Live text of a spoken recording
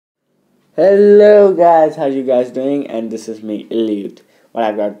Hello guys, how you guys doing? And this is me, Eliud. What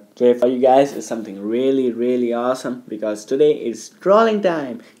I've got today for you guys is something really awesome because today is trolling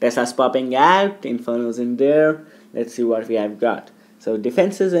time. Tesla's popping out, Inferno's in there. Let's see what we have got. So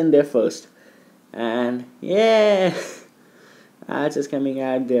defense is in there first. And yeah, Arch is coming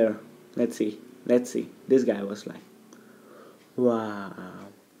out there. Let's see. This guy was like, wow.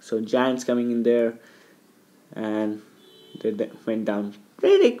 So Giants coming in there and they went down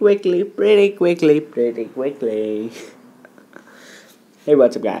pretty quickly. Hey,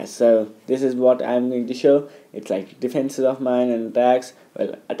 what's up guys? So this is what I'm going to show. It's like defenses of mine and attacks.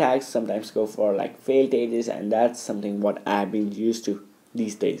 Well, attacks sometimes go for like failed ages, and that's something what I've been used to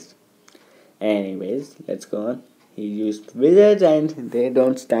these days. Anyways, let's go on. He used wizards and they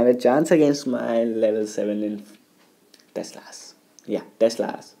don't stand a chance against my level 7 in Teslas. Yeah,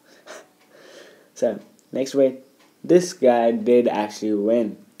 Teslas. So next wait, this guy did actually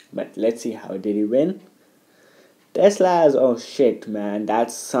win, but let's see how did he win. Teslas, oh shit man,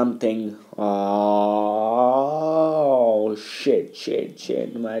 that's something. Oh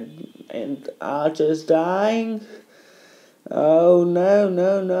shit, my and Archer's dying. Oh no,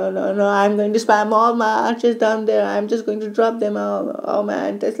 I'm going to spam all my archers down there. I'm just going to drop them all. Oh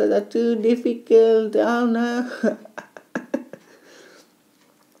man, Teslas are too difficult. Oh no.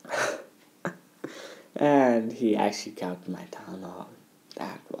 And he actually capped my town hall.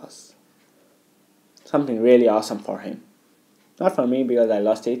 That was something really awesome for him. Not for me because I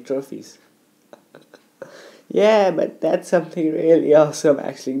lost 8 trophies. Yeah, but that's something really awesome.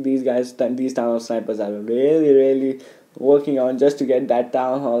 Actually, these town hall snipers are really working on just to get that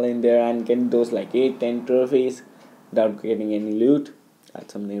town hall in there and get those like 8-10 trophies without getting any loot.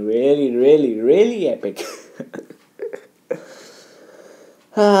 That's something really epic.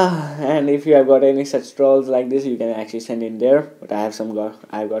 And if you have got any such trolls like this, you can actually send in there. But I've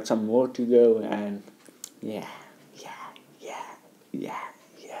got some more to go, and yeah.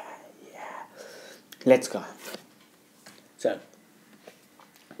 Let's go. So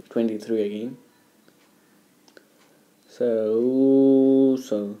 23 again. So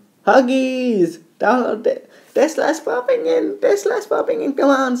Huggies! Download it. Tesla's popping in. Come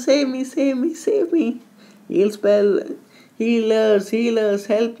on, save me. Heal spell. Healers,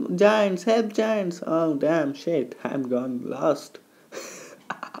 help giants. Oh damn shit, I'm gone lost.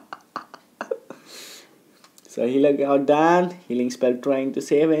 So healer got done, healing spell trying to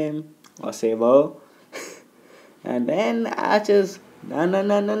save him or save her. And then archers,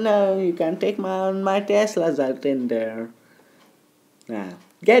 no, you can't take my Teslas out in there. Now,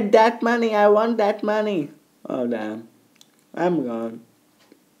 get that money, I want that money. Oh damn, I'm gone.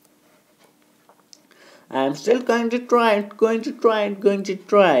 I'm still going to try it.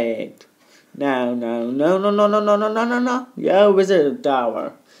 No. Yo, Wizard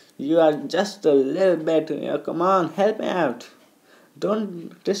Tower. You are just a little bit. Come on, help me out.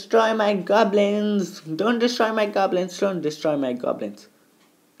 Don't destroy my goblins. Don't destroy my goblins.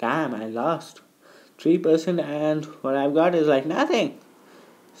 Damn, I lost 3%, and what I've got is like nothing.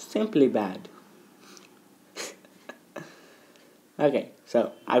 Simply bad. Okay,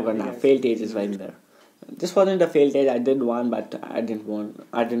 so I've got now failed ages right there. This wasn't a failed stage. I did one, but I didn't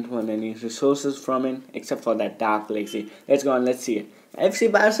want any resources from it except for that Dark Legacy. Let's go on. Let's see it. FC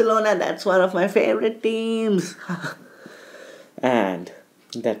Barcelona. That's one of my favorite teams. And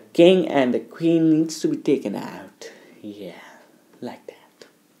the king and the queen needs to be taken out. Yeah, like that.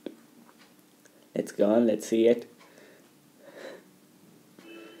 Let's go on. Let's see it.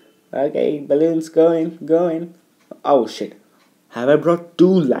 Okay, balloons going. Oh shit. Have I brought 2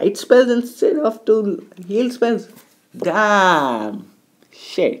 light spells instead of 2 heal spells? Damn!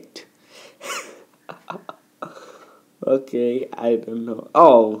 Shit. Okay, I don't know.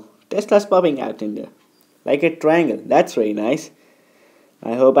 Oh, Tesla's popping out in there. Like a triangle. That's very nice.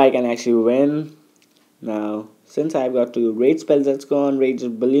 I hope I can actually win. Now, since I've got 2 rage spells, let's go on rage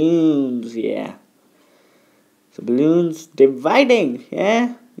balloons. Yeah. So balloons dividing.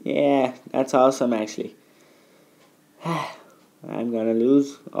 Yeah, that's awesome actually. I'm gonna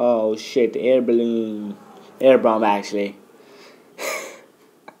lose. Oh shit, air balloon. Air bomb actually.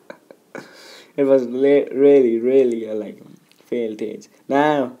 It was really like failed stage.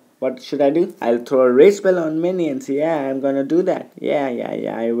 Now, what should I do? I'll throw a rage spell on minions. Yeah, I'm gonna do that. Yeah.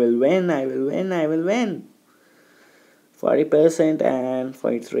 I will win. 40% and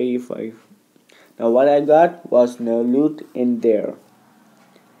 43, 5. Now what I got was no loot in there.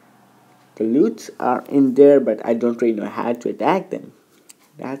 The loots are in there, but I don't really know how to attack them.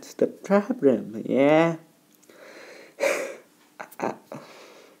 That's the problem, yeah.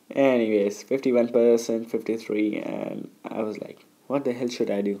 Anyways, 51%, 53, and I was like, what the hell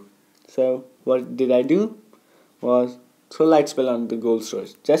should I do? So what did I do? Was throw light spell on the gold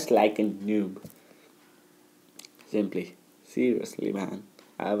storage, just like a noob. Simply, seriously, man.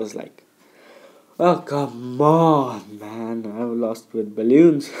 I was like, oh come on, man! I was lost with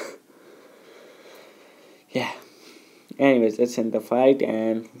balloons. Yeah. Anyways, let's end the fight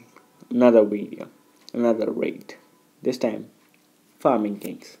and another video, another raid. This time, farming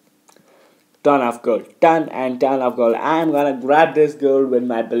kings. Ton of gold, ton of gold. I'm gonna grab this gold with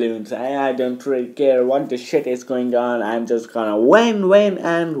my balloons. I don't really care what the shit is going on. I'm just gonna win,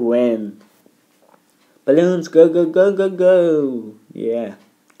 and win. Balloons, go, go, go, go, go. Yeah.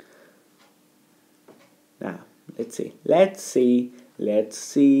 Now, let's see.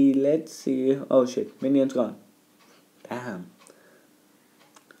 Oh shit, minions gone. Damn.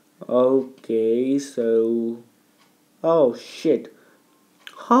 Okay, so. Oh shit.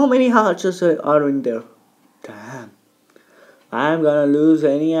 How many hearts are in there? Damn. I'm gonna lose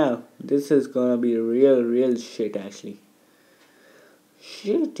anyhow. This is gonna be real shit actually.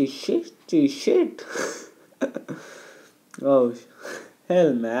 Shit. Oh,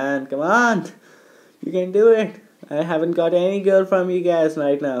 hell man, come on. You can do it. I haven't got any girl from you guys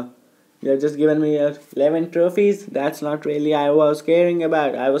right now. You have just given me 11 trophies. That's not really I was caring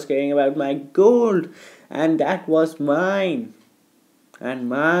about. I was caring about my gold. And that was mine. And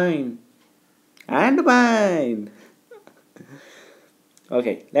mine. And mine.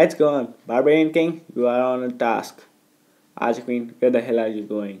 Okay, let's go on. Barbarian King, you are on a task. Archer Queen, where the hell are you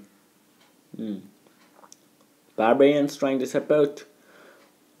going? Barbarians trying to support.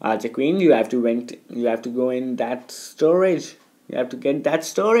 Archer Queen, you have to go in that storage. You have to get that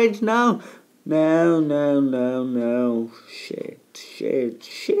storage now. No. Shit.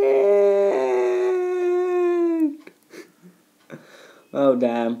 Oh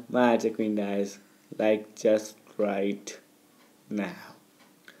damn, my Archer Queen dies. Like just right now.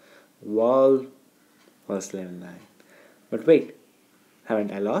 Wall was level 9. But wait,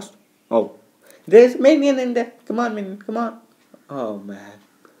 haven't I lost? Oh, there's minion in there. Come on, minion, come on. Oh man.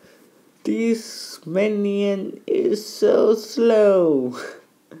 This minion is so slow.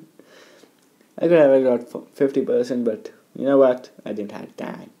 I could have got 50%, but you know what? I didn't have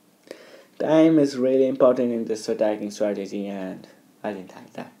time. Time is really important in this attacking strategy, and I didn't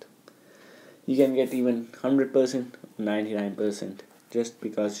have that. You can get even 100%, 99% just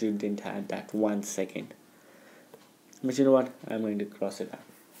because you didn't have that 1 second. But you know what? I'm going to cross it out.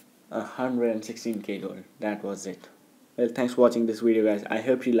 116k gold. That was it. Well, thanks for watching this video, guys. I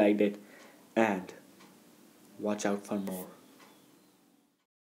hope you liked it, and watch out for more.